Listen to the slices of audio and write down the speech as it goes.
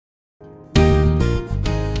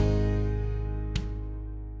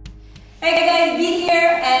Hey guys, Bea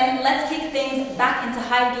here, and let's kick things back into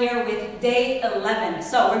high gear with day 11.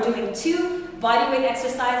 So we're doing 2 bodyweight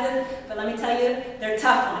exercises, but let me tell you, they're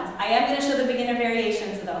tough ones. I am going to show the beginner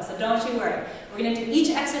variations though, so don't you worry. We're going to do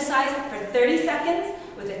each exercise for 30 seconds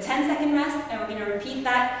with a 10-second rest, and we're going to repeat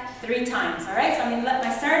that 3 times. All right, so I'm going to let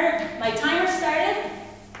my timer started.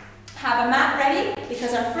 Have a mat ready,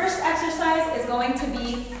 because our first exercise is going to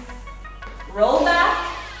be roll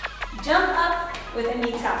back, jump up with a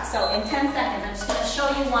knee tuck. So in 10 seconds, I'm just going to show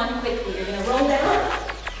you one quickly. You're going to roll down,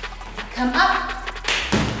 come up,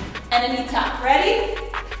 and a knee tuck. Ready?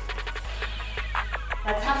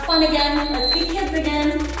 Let's have fun again. Let's be kids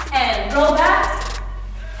again. And roll back,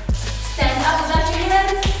 stand up without your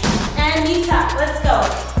hands, and knee tuck. Let's go.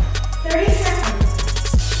 30 seconds.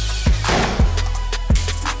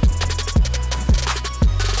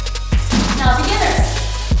 Now beginners,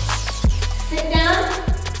 sit down.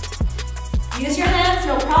 Use your hands,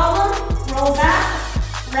 no problem. Roll back,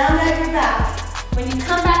 round out your back. When you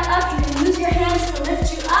come back up, you can use your hands to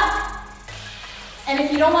lift you up. And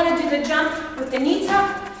if you don't want to do the jump with the knee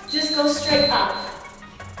tuck, just go straight up.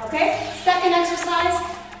 Okay? Second exercise,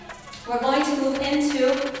 we're going to move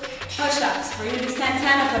into push-ups. We're going to do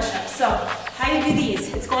Santana push-ups. So, how you do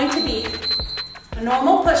these? It's going to be a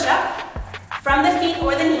normal push-up from the feet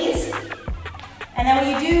or the knees. And then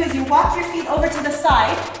what you do is you walk your feet over to the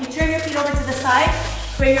side, you turn your feet over to the side,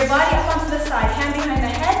 bring your body up onto the side, hand behind the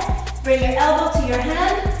head, bring your elbow to your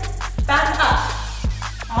hand, back up.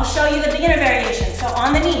 I'll show you the beginner variation. So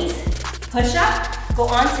on the knees, push up, go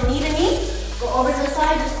on to knee to knee, go over to the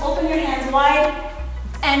side, just open your hands wide,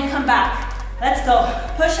 and come back. Let's go.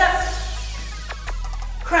 Push up,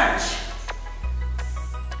 crunch.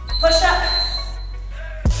 Push up,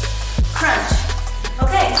 crunch.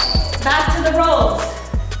 Okay, back to the rolls.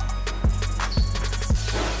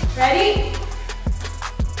 Ready?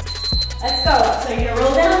 Let's go. So you're gonna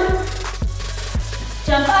roll down,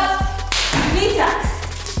 jump up, knee tucks.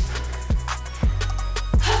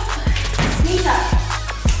 Knee tuck.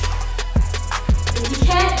 If you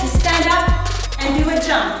can't, just stand up and do a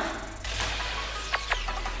jump.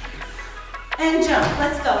 And jump.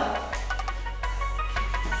 Let's go.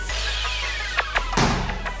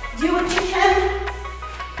 Do what you can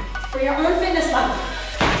for your own fitness level,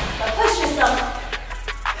 but push yourself.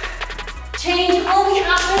 Change only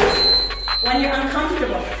happens when you're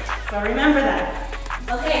uncomfortable, so remember that.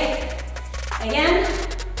 Okay, again,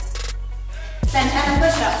 Santana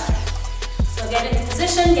push-ups. So get into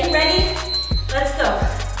position, get ready, let's go.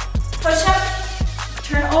 Push up,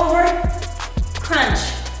 turn over, crunch.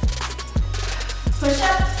 Push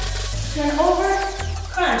up, turn over,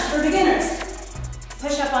 crunch for beginners.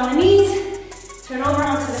 Push up on the knees, turn over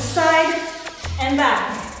onto the side and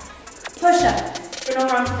back. Push up, turn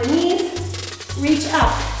over onto the knees, reach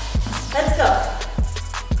up. Let's go.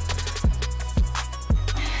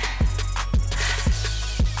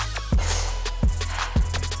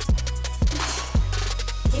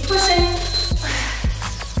 Keep pushing.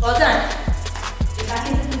 Well done. Get back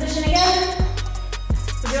into position again.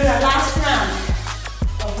 We're doing our last round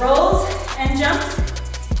of rolls and jumps.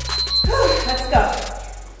 Let's go.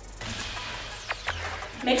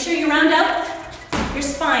 Make sure you round out your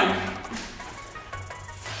spine.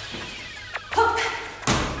 Hook.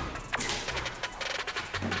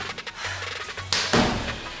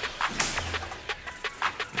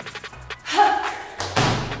 Hook.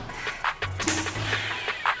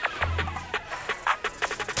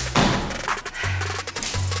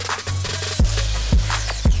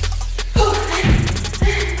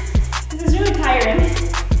 This is really tiring.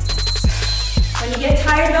 When you get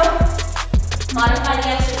tired though, modify the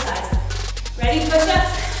exercise. Ready,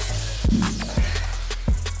 push-ups?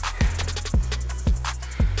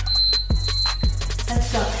 Let's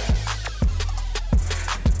go.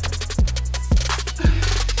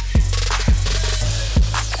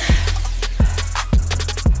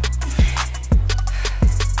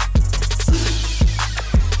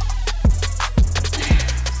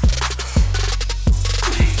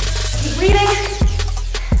 Keep breathing.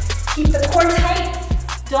 Keep the core tight.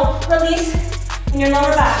 Don't release in your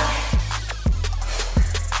lower back.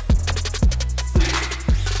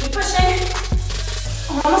 Keep pushing.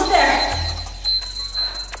 Almost there.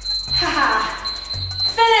 Haha.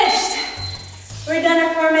 Finished. We're done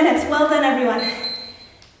at 4 minutes. Well done, everyone.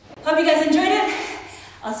 Hope you guys enjoyed it.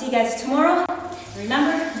 I'll see you guys tomorrow.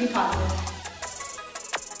 Remember, be positive.